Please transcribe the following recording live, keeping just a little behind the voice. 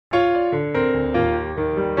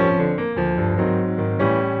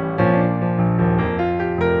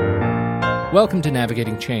Welcome to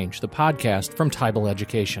Navigating Change, the podcast from Teibel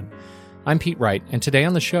Education. I'm Pete Wright, and today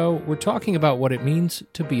on the show, we're talking about what it means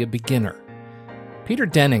to be a beginner. Peter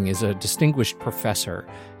Denning is a distinguished professor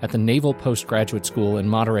at the Naval Postgraduate School in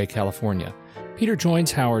Monterey, California. Peter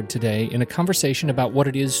joins Howard today in a conversation about what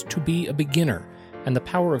it is to be a beginner and the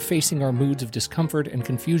power of facing our moods of discomfort and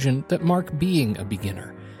confusion that mark being a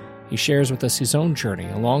beginner. He shares with us his own journey,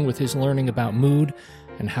 along with his learning about mood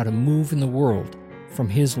and how to move in the world from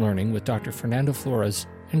his learning with Dr. Fernando Flores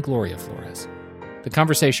and Gloria Flores. The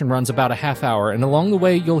conversation runs about a half hour, and along the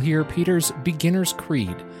way you'll hear Peter's Beginner's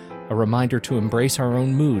Creed, a reminder to embrace our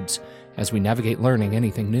own moods as we navigate learning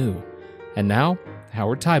anything new. And now,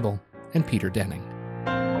 Howard Teibel and Peter Denning.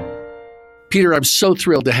 Peter, I'm so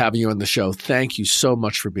thrilled to have you on the show. Thank you so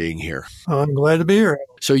much for being here. I'm glad to be here.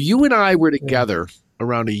 So you and I were together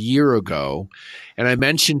around a year ago, and I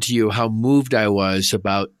mentioned to you how moved I was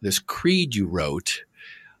about this creed you wrote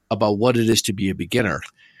about what it is to be a beginner.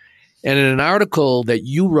 And in an article that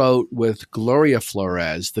you wrote with Gloria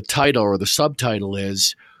Flores, the title or the subtitle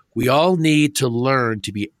is, "We All Need to Learn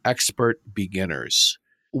to Be Expert Beginners."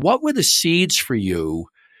 What were the seeds for you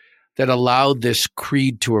that allowed this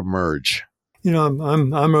creed to emerge? You know,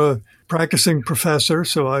 I'm a practicing professor,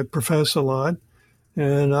 so I profess a lot.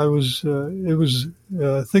 And I was,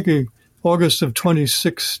 I think August of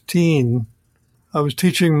 2016, I was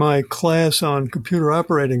teaching my class on computer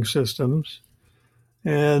operating systems.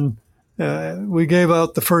 And we gave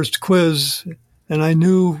out the first quiz. And I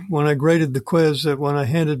knew when I graded the quiz that when I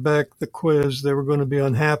handed back the quiz, they were going to be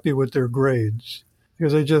unhappy with their grades.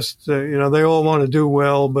 Because they just, they all want to do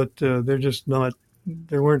well, but they're just not,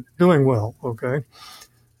 they weren't doing well, okay?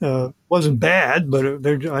 Wasn't bad, but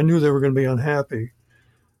I knew they were going to be unhappy.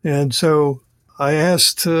 And so I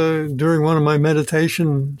asked during one of my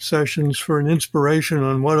meditation sessions for an inspiration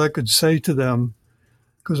on what I could say to them,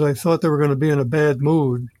 because I thought they were going to be in a bad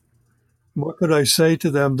mood. What could I say to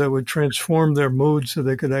them that would transform their mood so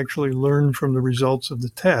they could actually learn from the results of the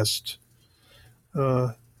test?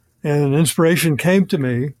 And an inspiration came to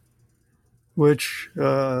me, which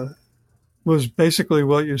was basically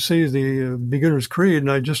what you see, the Beginner's Creed,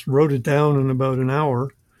 and I just wrote it down in about an hour.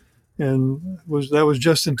 And that was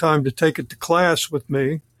just in time to take it to class with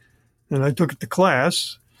me. And I took it to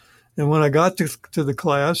class. And when I got to the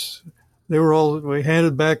class, we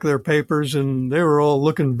handed back their papers, and they were all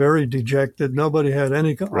looking very dejected. Nobody had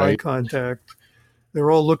any eye contact. They were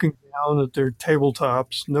all looking down at their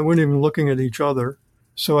tabletops, and they weren't even looking at each other.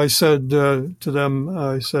 So I said to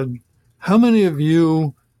them, how many of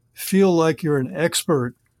you feel like you're an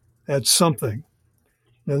expert at something?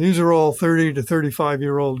 Now, these are all 30 to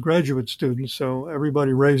 35-year-old graduate students, so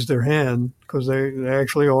everybody raised their hand because they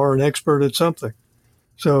actually are an expert at something.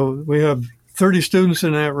 So we have 30 students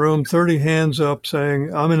in that room, 30 hands up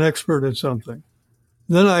saying, I'm an expert at something.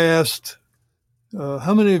 Then I asked,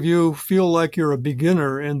 how many of you feel like you're a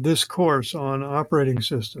beginner in this course on operating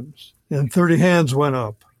systems? And 30 hands went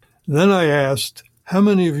up. Then I asked, how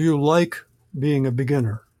many of you like being a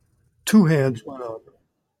beginner? 2 hands went up.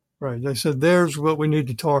 Right. I said, there's what we need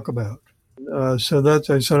to talk about. I said,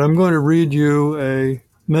 I'm going to read you a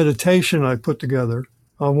meditation I put together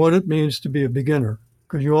on what it means to be a beginner.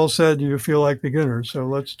 Because you all said you feel like beginners, so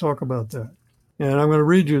let's talk about that. And I'm going to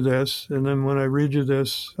read you this. And then when I read you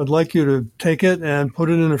this, I'd like you to take it and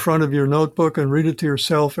put it in the front of your notebook and read it to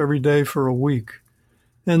yourself every day for a week.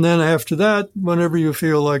 And then after that, whenever you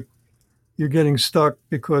feel like you're getting stuck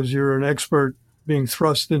because you're an expert being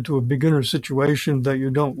thrust into a beginner situation that you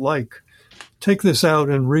don't like, take this out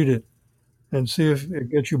and read it and see if it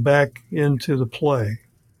gets you back into the play.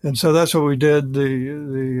 And so that's what we did.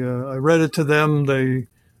 I read it to them. The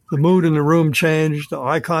mood in the room changed. The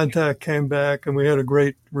eye contact came back, and we had a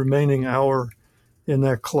great remaining hour in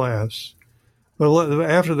that class. But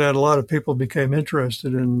after that, a lot of people became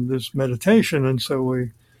interested in this meditation, and so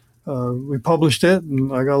we published it,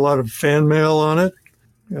 and I got a lot of fan mail on it.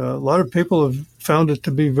 A lot of people have found it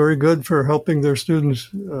to be very good for helping their students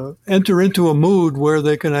enter into a mood where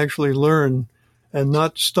they can actually learn and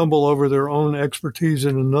not stumble over their own expertise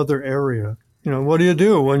in another area. What do you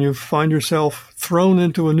do when you find yourself thrown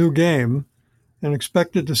into a new game and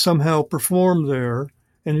expected to somehow perform there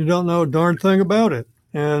and you don't know a darn thing about it?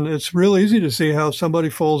 And it's real easy to see how somebody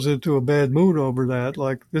falls into a bad mood over that,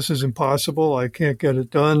 like, this is impossible, I can't get it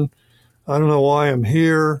done, I don't know why I'm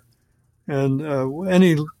here. And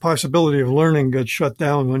any possibility of learning gets shut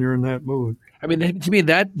down when you're in that mood. I mean, to me,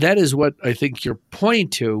 that is what I think you're pointing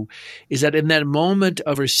to, is that in that moment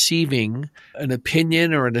of receiving an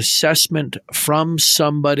opinion or an assessment from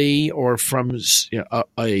somebody or from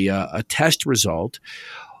a test result,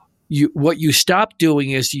 what you stop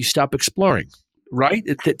doing is you stop exploring, right?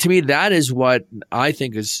 To me, that is what I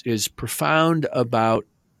think is profound about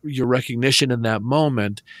your recognition in that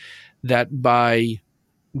moment, that by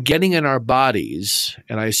getting in our bodies,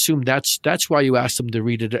 and I assume that's why you asked them to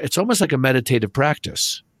read it. It's almost like a meditative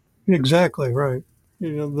practice. Exactly right.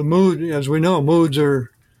 The mood, as we know, moods are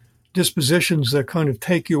dispositions that kind of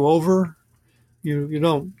take you over. You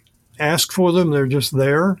don't ask for them; they're just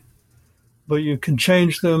there. But you can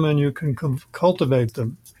change them and you can cultivate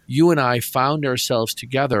them. You and I found ourselves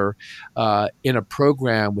together in a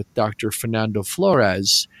program with Dr. Fernando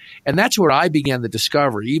Flores, and that's where I began the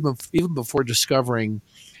discovery, even before discovering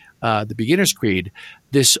the Beginner's Creed,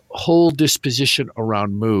 this whole disposition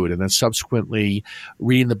around mood, and then subsequently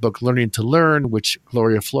reading the book Learning to Learn, which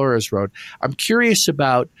Gloria Flores wrote. I'm curious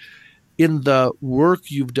about, in the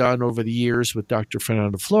work you've done over the years with Dr.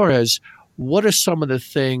 Fernando Flores, what are some of the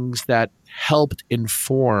things that helped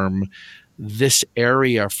inform this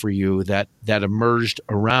area for you that emerged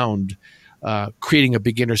around creating a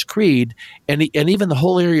Beginner's Creed and even the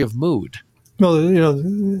whole area of mood?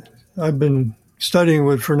 Well, I've been studying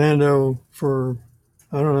with Fernando for,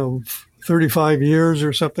 35 years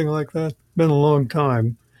or something like that. Been a long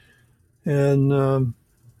time. And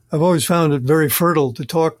I've always found it very fertile to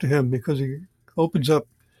talk to him because he opens up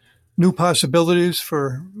new possibilities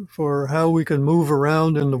for how we can move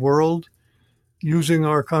around in the world using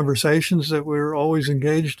our conversations that we're always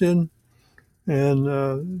engaged in.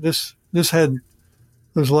 And this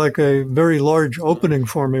was like a very large opening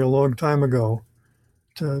for me a long time ago,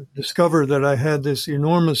 to discover that I had this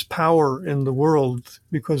enormous power in the world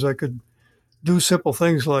because I could do simple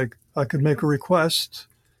things like I could make a request,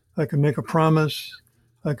 I could make a promise,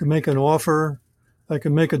 I could make an offer, I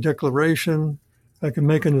could make a declaration, I can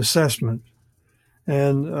make an assessment.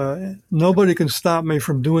 And nobody can stop me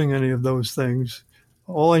from doing any of those things.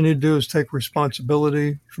 All I need to do is take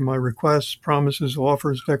responsibility for my requests, promises,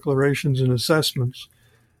 offers, declarations, and assessments.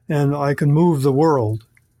 And I can move the world,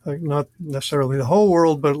 like not necessarily the whole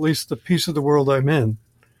world, but at least the piece of the world I'm in.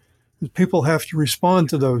 People have to respond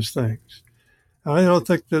to those things. I don't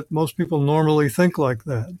think that most people normally think like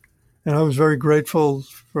that. And I was very grateful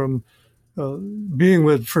from being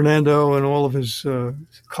with Fernando and all of his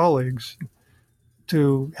colleagues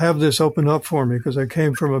to have this open up for me, because I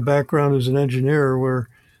came from a background as an engineer where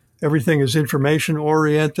everything is information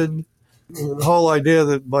oriented. The whole idea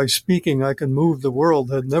that by speaking I can move the world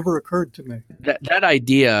had never occurred to me. That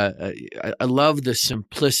idea, I love the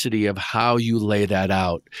simplicity of how you lay that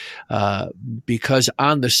out, because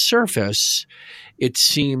on the surface, it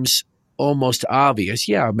seems almost obvious.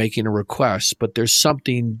 Yeah, I'm making a request, but there's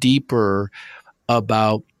something deeper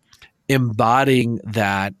about embodying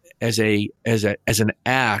that as an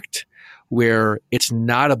act where it's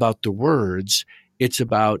not about the words, it's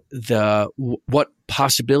about what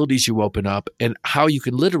possibilities you open up and how you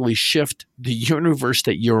can literally shift the universe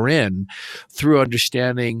that you're in through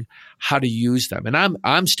understanding how to use them. And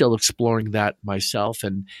I'm still exploring that myself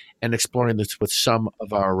and exploring this with some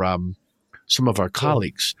of our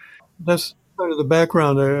colleagues. That's kind of the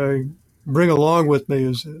background I bring along with me,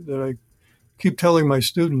 is that I keep telling my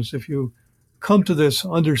students, if you come to this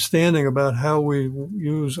understanding about how we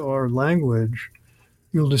use our language,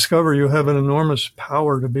 you'll discover you have an enormous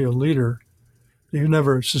power to be a leader that you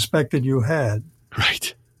never suspected you had.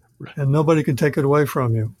 Right. And nobody can take it away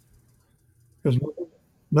from you, because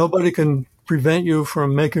nobody can prevent you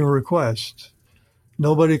from making a request.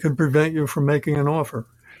 Nobody can prevent you from making an offer.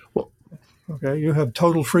 Okay, you have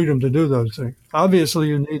total freedom to do those things. Obviously,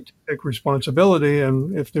 you need to take responsibility,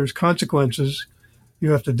 and if there's consequences,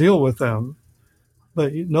 you have to deal with them.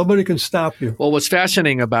 But nobody can stop you. Well, what's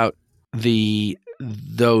fascinating about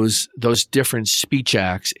those different speech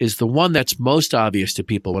acts is the one that's most obvious to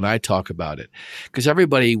people when I talk about it, because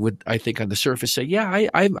everybody would, I think, on the surface say, "Yeah,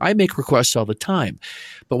 I make requests all the time,"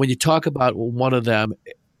 but when you talk about one of them,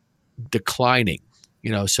 declining,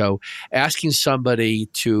 so asking somebody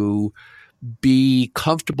to be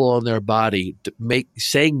comfortable in their body,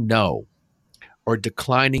 saying no or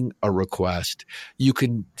declining a request, you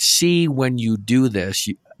can see when you do this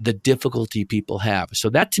the difficulty people have. So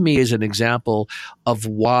that to me is an example of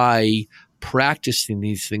why practicing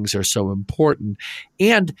these things are so important.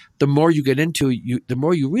 And the more you get into it, the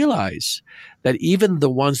more you realize that even the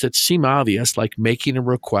ones that seem obvious, like making a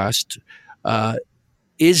request,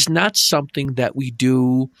 is not something that we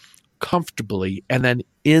do comfortably. And then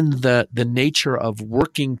in the nature of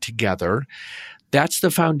working together, that's the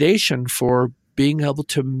foundation for being able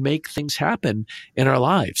to make things happen in our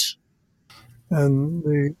lives. And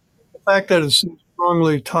the fact that it's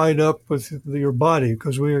strongly tied up with your body,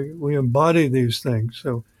 because we embody these things.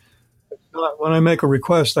 So when I make a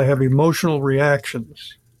request, I have emotional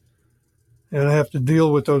reactions, and I have to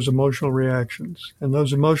deal with those emotional reactions. And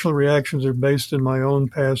those emotional reactions are based in my own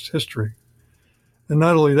past history. And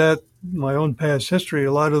not only that, my own past history,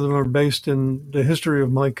 a lot of them are based in the history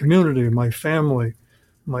of my community, my family,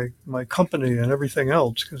 my company, and everything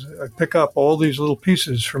else, because I pick up all these little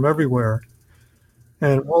pieces from everywhere.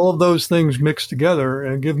 And all of those things mix together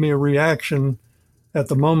and give me a reaction at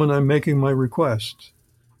the moment I'm making my request.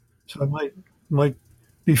 So I might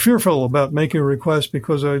be fearful about making a request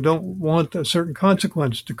because I don't want a certain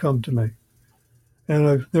consequence to come to me. And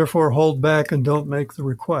I therefore hold back and don't make the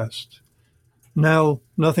request. Now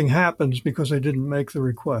nothing happens because I didn't make the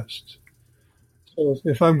request. So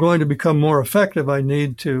if I'm going to become more effective, I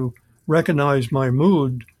need to recognize my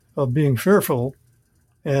mood of being fearful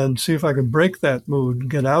and see if I can break that mood,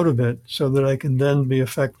 get out of it, so that I can then be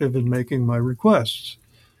effective in making my requests.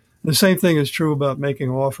 The same thing is true about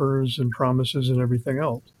making offers and promises and everything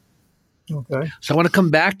else. Okay. So I want to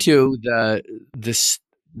come back to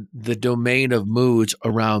the domain of moods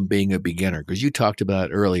around being a beginner, because you talked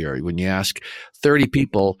about it earlier when you ask 30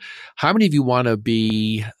 people, how many of you want to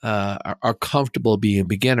be are comfortable being a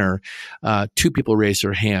beginner? 2 people raise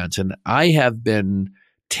their hands, and I have been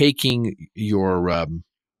taking your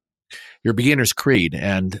beginner's creed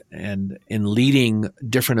and in leading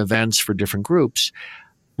different events for different groups.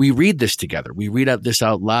 We read this together. We read this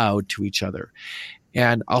out loud to each other.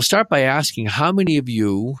 And I'll start by asking, how many of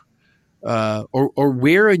you, or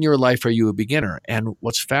where in your life are you a beginner? And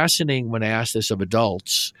what's fascinating when I ask this of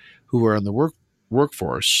adults who are in the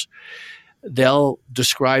workforce, they'll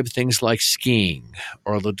describe things like skiing,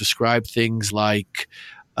 or they'll describe things like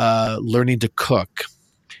learning to cook.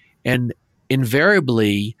 And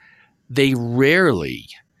invariably, they rarely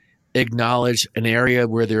acknowledge an area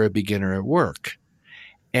where they're a beginner at work.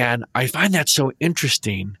 And I find that so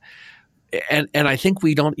interesting. And I think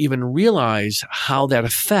we don't even realize how that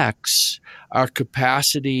affects our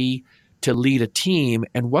capacity to lead a team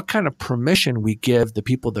and what kind of permission we give the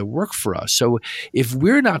people that work for us. So if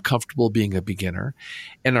we're not comfortable being a beginner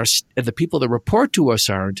and the people that report to us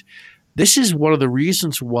aren't, this is one of the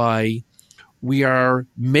reasons why we are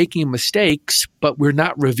making mistakes, but we're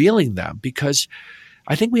not revealing them, because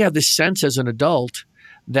I think we have this sense as an adult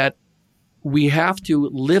that we have to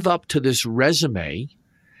live up to this resume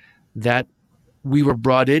that we were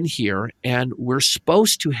brought in here, and we're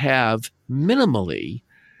supposed to have minimally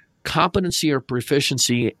competency or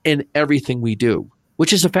proficiency in everything we do,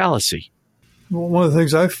 which is a fallacy. Well, one of the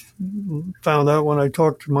things I've found out when I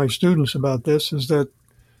talk to my students about this is that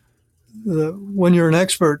when you're an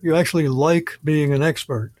expert, you actually like being an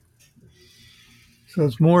expert. So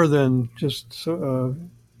it's more than just,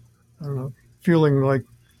 feeling like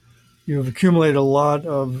you've accumulated a lot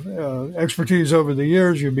of expertise over the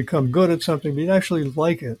years, you become good at something, but you actually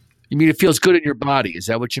like it. You mean it feels good in your body? Is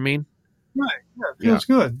that what you mean? Right. Yeah, it feels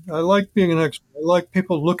good. I like being an expert. I like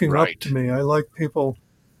people looking up to me. I like people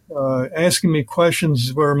asking me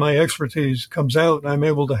questions where my expertise comes out and I'm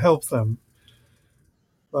able to help them.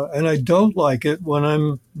 And I don't like it when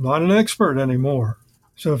I'm not an expert anymore.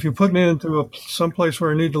 So if you put me into some place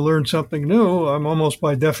where I need to learn something new, I'm almost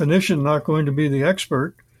by definition not going to be the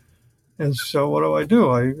expert. And so what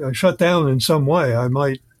do? I shut down in some way. I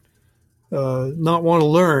might not want to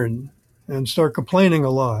learn and start complaining a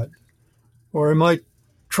lot. Or I might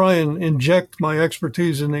try and inject my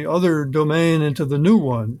expertise in the other domain into the new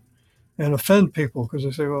one and offend people because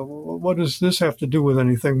they say, well, what does this have to do with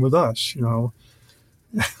anything with us? You know,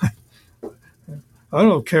 I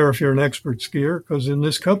don't care if you're an expert skier because in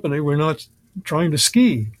this company, we're not trying to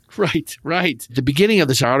ski. Right. At the beginning of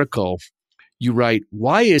this article, you write,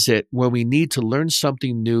 why is it when we need to learn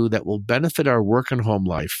something new that will benefit our work and home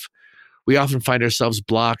life, we often find ourselves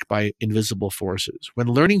blocked by invisible forces? When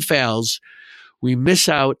learning fails, we miss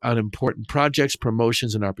out on important projects,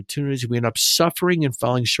 promotions, and opportunities. We end up suffering and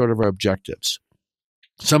falling short of our objectives.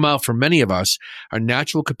 Somehow, for many of us, our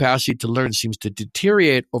natural capacity to learn seems to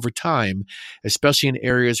deteriorate over time, especially in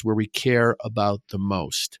areas where we care about the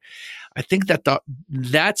most. I think that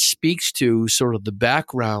that speaks to sort of the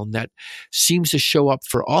background that seems to show up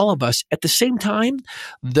for all of us. At the same time,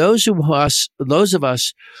 those of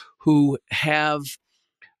us who have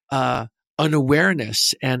an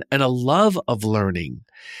awareness and a love of learning,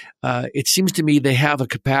 it seems to me they have a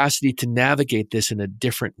capacity to navigate this in a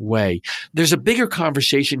different way. There's a bigger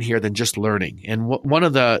conversation here than just learning. And one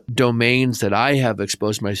of the domains that I have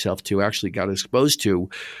exposed myself to, actually got exposed to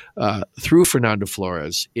through Fernando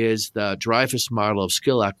Flores, is the Dreyfus model of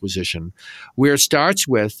skill acquisition, where it starts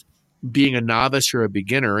with being a novice or a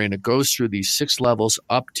beginner, and it goes through these 6 levels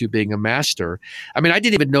up to being a master. I mean, I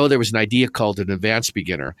didn't even know there was an idea called an advanced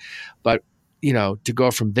beginner, but to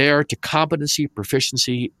go from there to competency,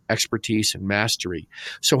 proficiency, expertise, and mastery.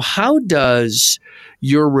 So how does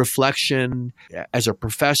your reflection as a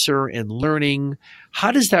professor and learning,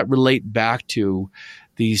 how does that relate back to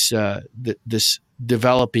these this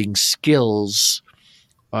developing skills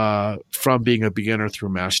from being a beginner through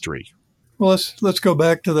mastery? Well, let's go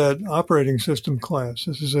back to that operating system class.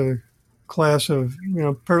 This is a class of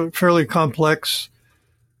fairly complex,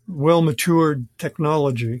 well-matured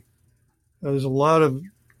technology. There's a lot of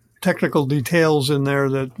technical details in there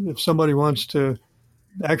that if somebody wants to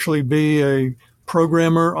actually be a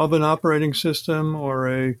programmer of an operating system or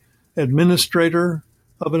a administrator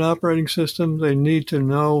of an operating system, they need to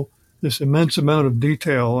know this immense amount of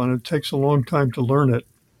detail, and it takes a long time to learn it.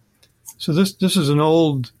 So this is an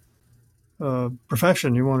old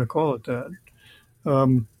profession, you want to call it that.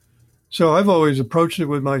 So I've always approached it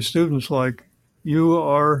with my students like, you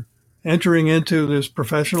are entering into this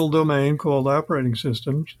professional domain called operating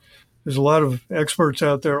systems. There's a lot of experts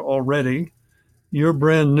out there already. You're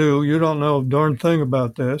brand new. You don't know a darn thing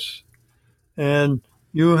about this. And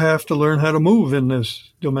you have to learn how to move in this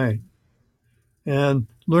domain. And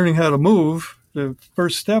learning how to move, the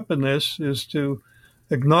first step in this is to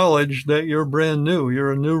acknowledge that you're brand new.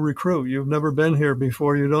 You're a new recruit. You've never been here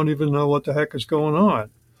before. You don't even know what the heck is going on.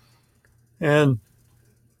 And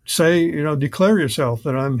say, declare yourself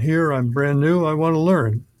that I'm here, I'm brand new, I want to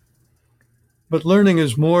learn. But learning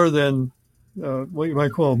is more than what you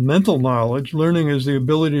might call mental knowledge. Learning is the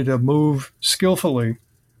ability to move skillfully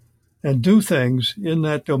and do things in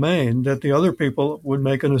that domain that the other people would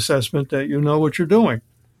make an assessment that you know what you're doing.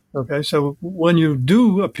 Okay, so when you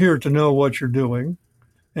do appear to know what you're doing,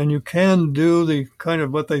 and you can do the kind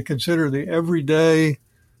of what they consider the everyday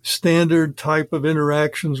standard type of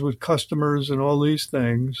interactions with customers and all these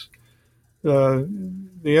things, the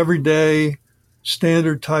everyday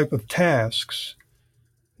standard type of tasks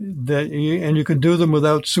and you can do them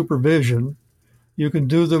without supervision. You can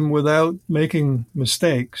do them without making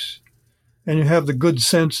mistakes, and you have the good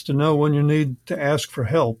sense to know when you need to ask for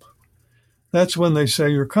help. That's when they say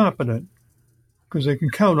you're competent, because they can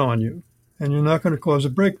count on you and you're not going to cause a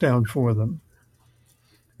breakdown for them.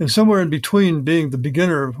 And somewhere in between being the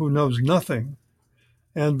beginner who knows nothing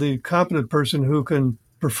and the competent person who can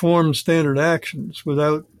perform standard actions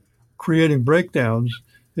without creating breakdowns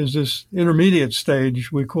is this intermediate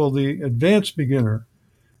stage we call the advanced beginner.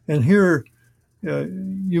 And here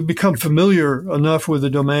you become familiar enough with the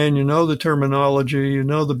domain, you know the terminology, you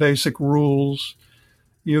know the basic rules,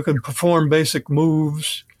 you can perform basic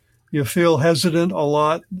moves. You feel hesitant a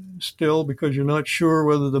lot still because you're not sure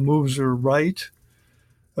whether the moves are right.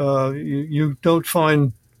 You don't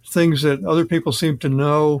find things that other people seem to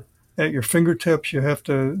know at your fingertips. You have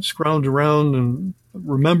to scrounge around and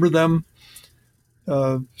remember them.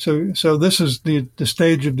 So this is the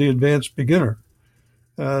stage of the advanced beginner.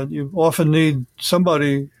 You often need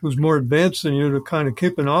somebody who's more advanced than you to kind of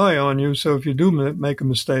keep an eye on you. So if you do make a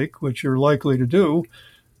mistake, which you're likely to do,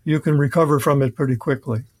 you can recover from it pretty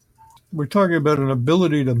quickly. We're talking about an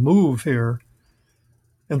ability to move here.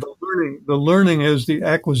 And the learning is the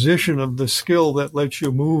acquisition of the skill that lets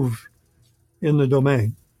you move in the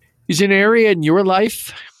domain. Is an area in your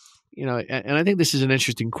life, and I think this is an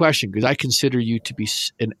interesting question because I consider you to be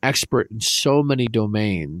an expert in so many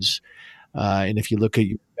domains. And if you look at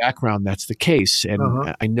your background, that's the case. And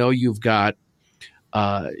I know you've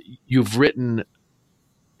written,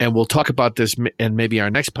 and we'll talk about this in maybe our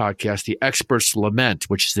next podcast, The Expert's Lament,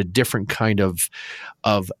 which is a different kind of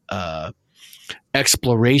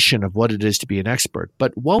exploration of what it is to be an expert.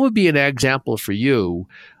 But what would be an example for you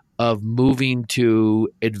of moving to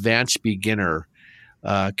advanced beginner?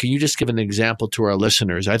 Can you just give an example to our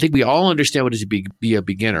listeners? I think we all understand what it is to be a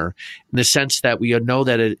beginner in the sense that we know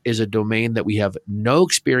that it is a domain that we have no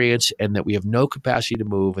experience and that we have no capacity to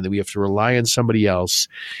move and that we have to rely on somebody else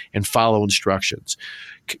and follow instructions.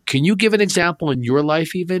 Can you give an example in your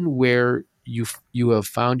life even where you have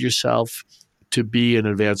found yourself to be an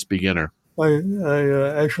advanced beginner?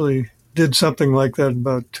 I actually did something like that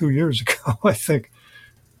about 2 years ago, I think.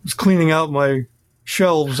 I was cleaning out my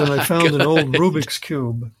shelves and I found an old Rubik's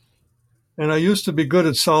Cube. And I used to be good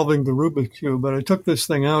at solving the Rubik's Cube, but I took this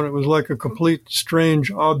thing out. It was like a complete strange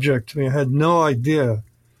object to me. I had no idea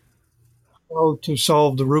how to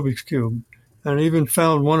solve the Rubik's Cube. And I even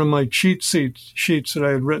found one of my cheat sheets that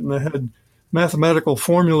I had written that had mathematical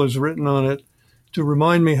formulas written on it to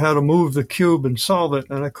remind me how to move the cube and solve it.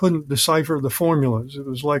 And I couldn't decipher the formulas. It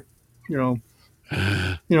was like,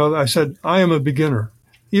 I said, I am a beginner.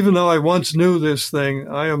 even though I once knew this thing,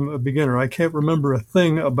 I am a beginner. I can't remember a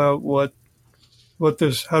thing about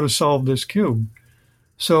how to solve this cube.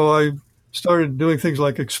 So I started doing things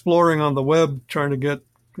like exploring on the web, trying to get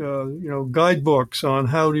guidebooks on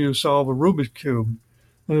how do you solve a Rubik's Cube.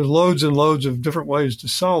 And there's loads and loads of different ways to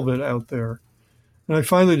solve it out there. And I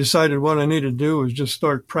finally decided what I needed to do was just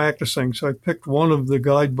start practicing. So I picked one of the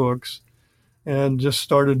guidebooks and just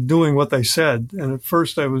started doing what they said. And at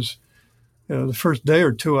first the first day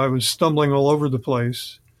or two, I was stumbling all over the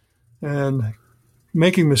place and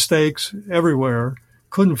making mistakes everywhere.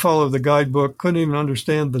 Couldn't follow the guidebook, couldn't even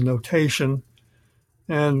understand the notation,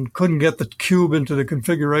 and couldn't get the cube into the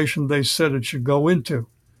configuration they said it should go into.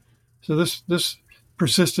 So this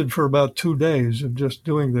persisted for about 2 days of just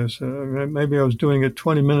doing this. Maybe I was doing it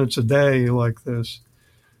 20 minutes a day like this.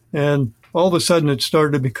 And all of a sudden it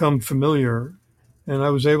started to become familiar, and I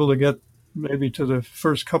was able to get maybe to the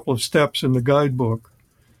first couple of steps in the guidebook.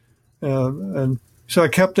 And so I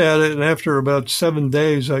kept at it, and after about 7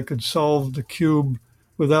 days, I could solve the cube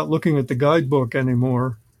without looking at the guidebook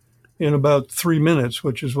anymore in about 3 minutes,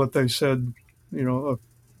 which is what they said, a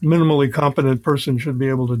minimally competent person should be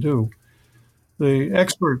able to do. The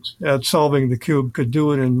experts at solving the cube could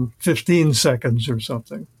do it in 15 seconds or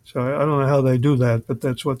something. So I don't know how they do that, but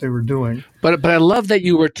that's what they were doing. But I love that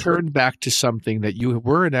you returned back to something that you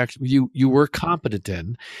were you were competent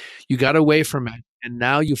in. You got away from it, and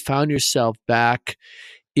now you found yourself back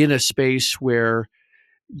in a space where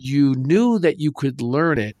you knew that you could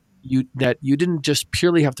learn it. That you didn't just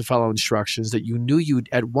purely have to follow instructions, that you knew you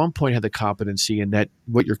at one point had the competency, and that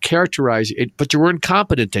what you're characterizing it, but you weren't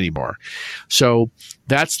competent anymore. So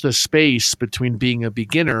that's the space between being a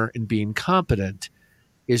beginner and being competent,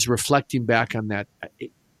 is reflecting back on that,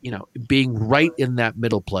 being right in that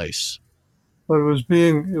middle place. But it was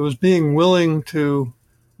being willing to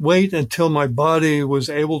wait until my body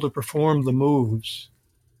was able to perform the moves.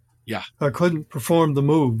 Yeah. I couldn't perform the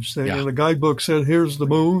moves. The guidebook said, here's the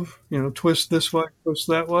move, twist this way, twist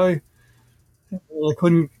that way. And I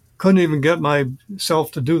couldn't even get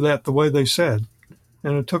myself to do that the way they said.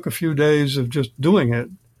 And it took a few days of just doing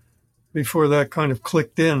it before that kind of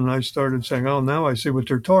clicked in, and I started saying, oh, now I see what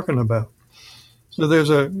they're talking about. So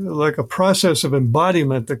there's a process of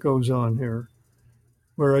embodiment that goes on here,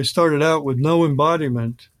 where I started out with no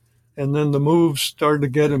embodiment, and then the moves started to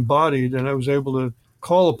get embodied, and I was able to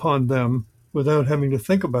call upon them without having to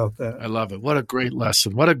think about that. I love it. What a great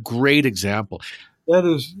lesson. What a great example. That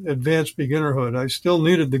is advanced beginnerhood. I still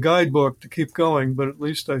needed the guidebook to keep going, but at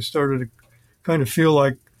least I started to kind of feel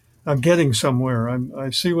like I'm getting somewhere. I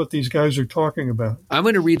see what these guys are talking about. I'm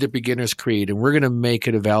going to read the Beginner's Creed, and we're going to make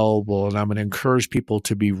it available, and I'm going to encourage people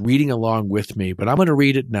to be reading along with me. But I'm going to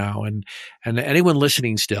read it now, and anyone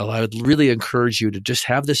listening still, I would really encourage you to just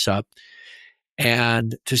have this up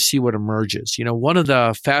and to see what emerges. One of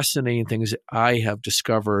the fascinating things I have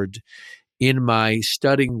discovered in my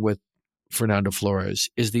studying with Fernando Flores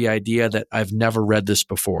is the idea that I've never read this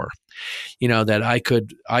before. That I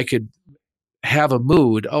could have a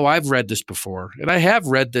mood, oh, I've read this before. And I have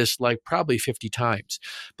read this like probably 50 times.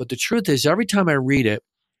 But the truth is, every time I read it,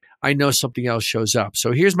 I know something else shows up.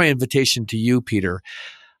 So here's my invitation to you, Peter.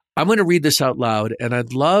 I'm going to read this out loud, and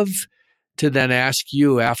I'd love to then ask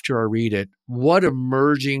you after I read it, what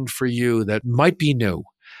emerging for you that might be new,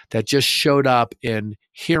 that just showed up in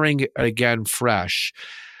hearing it again fresh,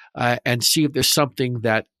 and see if there's something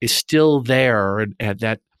that is still there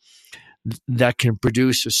and that can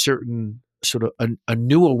produce a certain sort of a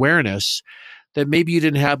new awareness that maybe you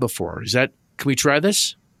didn't have before. Can we try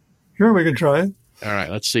this? Sure, we can try it. All right,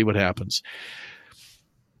 let's see what happens.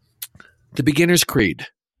 The Beginner's Creed.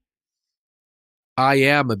 I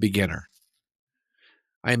am a beginner.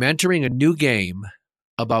 I am entering a new game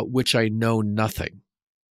about which I know nothing.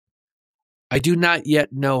 I do not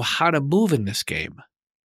yet know how to move in this game.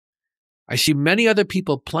 I see many other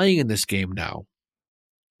people playing in this game now.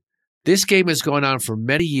 This game has gone on for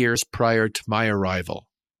many years prior to my arrival.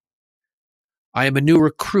 I am a new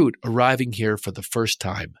recruit arriving here for the first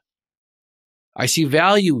time. I see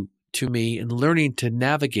value to me in learning to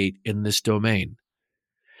navigate in this domain.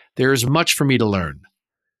 There is much for me to learn.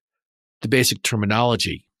 The basic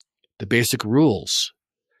terminology, the basic rules,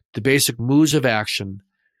 the basic moves of action,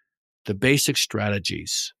 the basic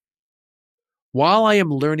strategies. While I am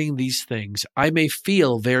learning these things, I may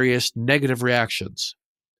feel various negative reactions.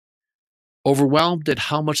 Overwhelmed at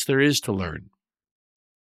how much there is to learn.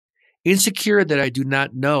 Insecure that I do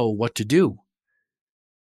not know what to do.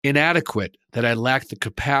 Inadequate that I lack the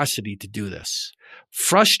capacity to do this.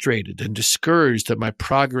 Frustrated and discouraged that my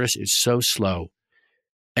progress is so slow.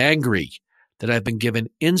 Angry that I've been given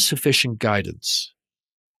insufficient guidance.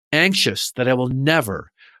 anxious that I will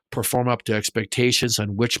never perform up to expectations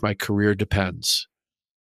on which my career depends,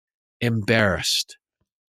 embarrassed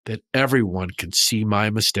that everyone can see my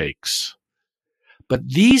mistakes. But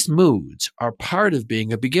these moods are part of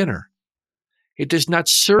being a beginner. It does not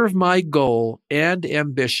serve my goal and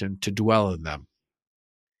ambition to dwell in them.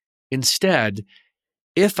 Instead,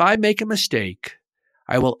 if I make a mistake,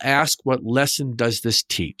 I will ask, what lesson does this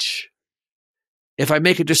teach? If I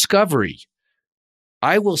make a discovery,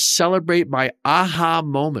 I will celebrate my aha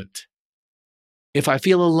moment. If I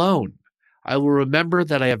feel alone, I will remember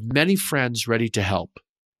that I have many friends ready to help.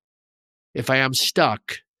 If I am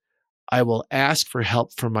stuck, I will ask for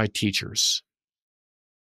help from my teachers.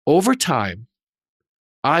 Over time,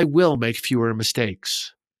 I will make fewer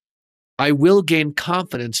mistakes. I will gain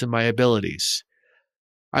confidence in my abilities.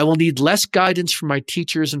 I will need less guidance from my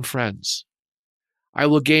teachers and friends. I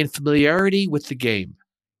will gain familiarity with the game.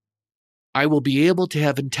 I will be able to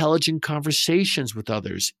have intelligent conversations with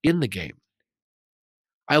others in the game.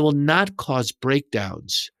 I will not cause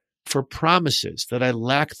breakdowns for promises that I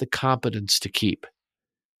lack the competence to keep.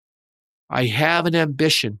 I have an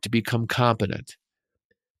ambition to become competent,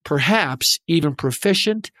 perhaps even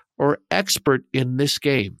proficient or expert in this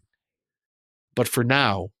game. But for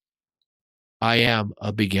now, I am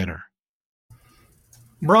a beginner.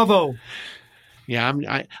 Bravo. Yeah,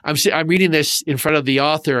 I'm reading this in front of the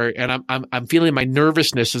author, and I'm feeling my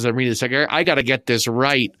nervousness as I'm reading this. Like, I got to get this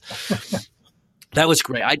right. That was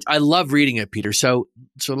great. I love reading it, Peter. So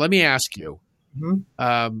let me ask you,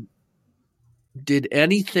 did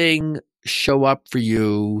anything show up for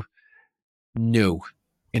you new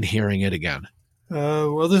in hearing it again?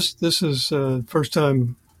 Well, this is the first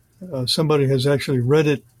time somebody has actually read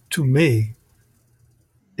it to me.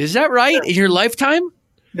 Is that right? Yeah. In your lifetime?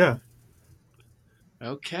 Yeah.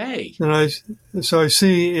 Okay. And I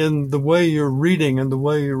see in the way you're reading and the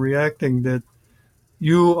way you're reacting that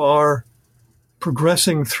you are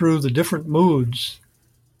progressing through the different moods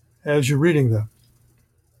as you're reading them.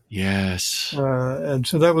 Yes. And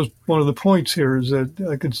so that was one of the points here, is that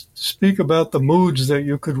I could speak about the moods that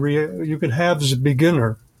you could have as a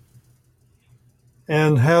beginner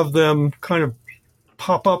and have them kind of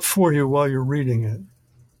pop up for you while you're reading it.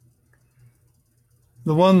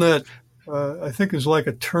 The one that I think is like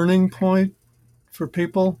a turning point for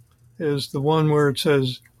people is the one where it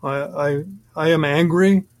says, I am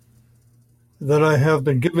angry that I have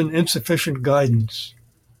been given insufficient guidance.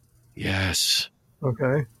 Yes.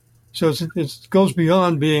 Okay. So it goes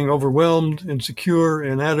beyond being overwhelmed, insecure,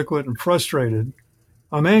 inadequate, and frustrated.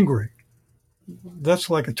 I'm angry. That's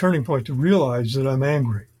like a turning point to realize that I'm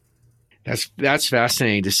angry. That's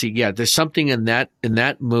fascinating to see. Yeah, there's something in that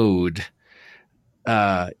mood.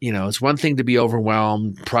 It's one thing to be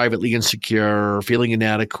overwhelmed, privately insecure, feeling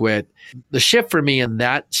inadequate. The shift for me in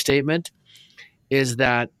that statement is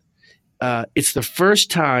that it's the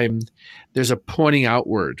first time there's a pointing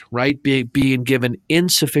outward, right? Being given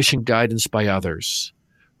insufficient guidance by others,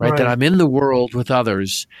 right? That I'm in the world with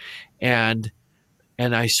others, and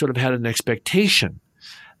I sort of had an expectation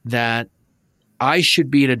that I should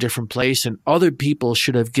be in a different place and other people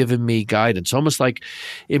should have given me guidance. Almost like,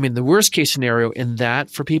 the worst case scenario in that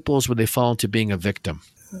for people is when they fall into being a victim.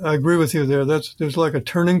 I agree with you there. There's like a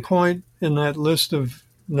turning point in that list of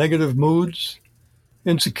negative moods.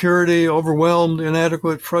 Insecurity, overwhelmed,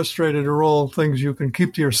 inadequate, frustrated are all things you can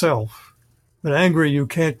keep to yourself. But angry, you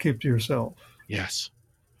can't keep to yourself. Yes.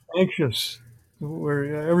 Anxious,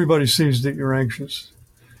 where everybody sees that you're anxious.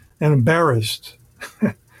 And embarrassed.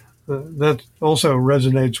 That also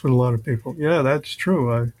resonates with a lot of people. Yeah, that's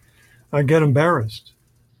true. I get embarrassed.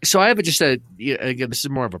 So I have again, this is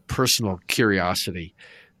more of a personal curiosity.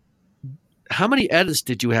 How many edits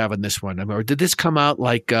did you have on this one? Or did this come out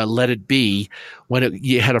like Let It Be when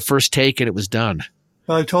you had a first take and it was done?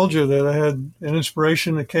 I told you that I had an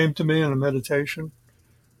inspiration that came to me in a meditation.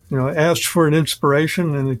 I asked for an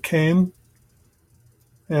inspiration and it came.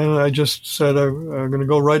 And I just said, I'm going to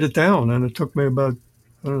go write it down. And it took me about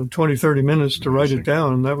 20, 30 minutes to write it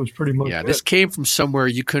down, and that was pretty much it. This came from somewhere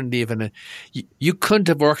you couldn't even you couldn't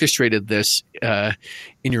have orchestrated this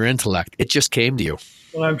in your intellect. It just came to you.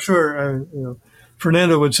 And I'm sure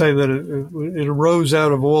Fernando would say that it arose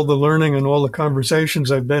out of all the learning and all the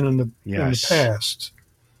conversations I've been in the past.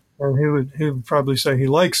 And he would probably say he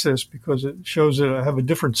likes this because it shows that I have a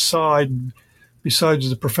different side besides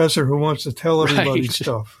the professor who wants to tell everybody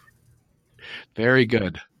stuff. Very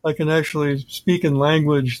good. I can actually speak in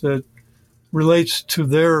language that relates to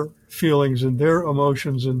their feelings and their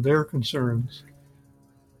emotions and their concerns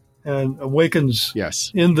and awakens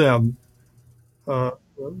in them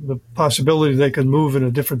the possibility they can move in a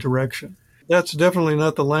different direction. that's definitely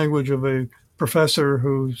not the language of a professor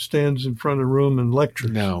who stands in front of a room and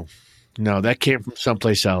lectures. No, that came from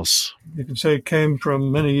someplace else. You can say it came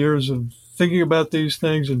from many years of thinking about these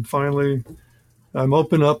things, and finally I'm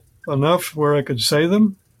open up enough where I could say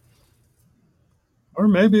them. Or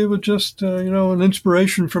maybe it was just, an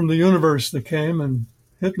inspiration from the universe that came and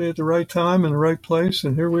hit me at the right time in the right place,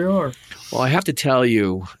 and here we are. Well, I have to tell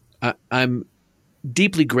you, I'm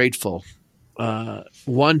deeply grateful,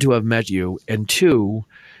 one, to have met you, and two,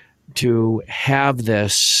 to have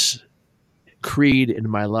this creed in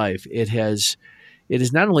my life. It is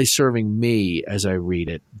not only serving me as I read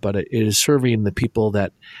it, but it is serving the people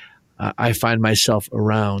that I find myself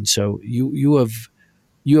around. So you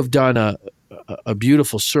have done a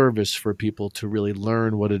beautiful service for people to really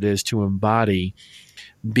learn what it is to embody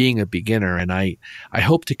being a beginner. And I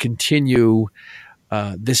hope to continue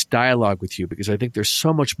this dialogue with you, because I think there's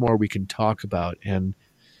so much more we can talk about. And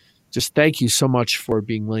just thank you so much for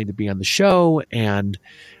being willing to be on the show. And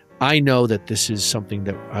I know that this is something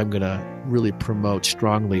that I'm going to really promote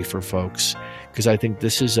strongly for folks, because I think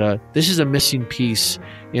this is a missing piece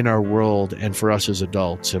in our world and for us as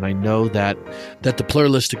adults. And I know that the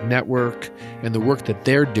Pluralistic Network and the work that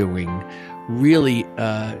they're doing really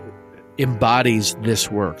embodies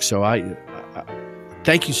this work. So I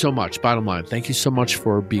thank you so much. Bottom line, thank you so much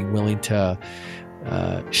for being willing to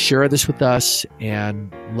share this with us,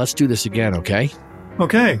 and let's do this again, okay?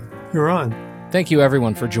 Okay, you're on. Thank you,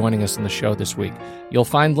 everyone, for joining us on the show this week. You'll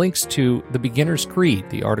find links to The Beginner's Creed,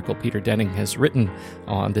 the article Peter Denning has written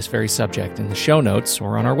on this very subject, in the show notes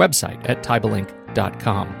or on our website at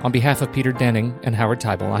TeibelInc.com. On behalf of Peter Denning and Howard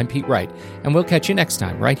Teibel, I'm Pete Wright, and we'll catch you next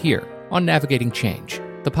time right here on Navigating Change,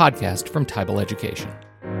 the podcast from Teibel Education.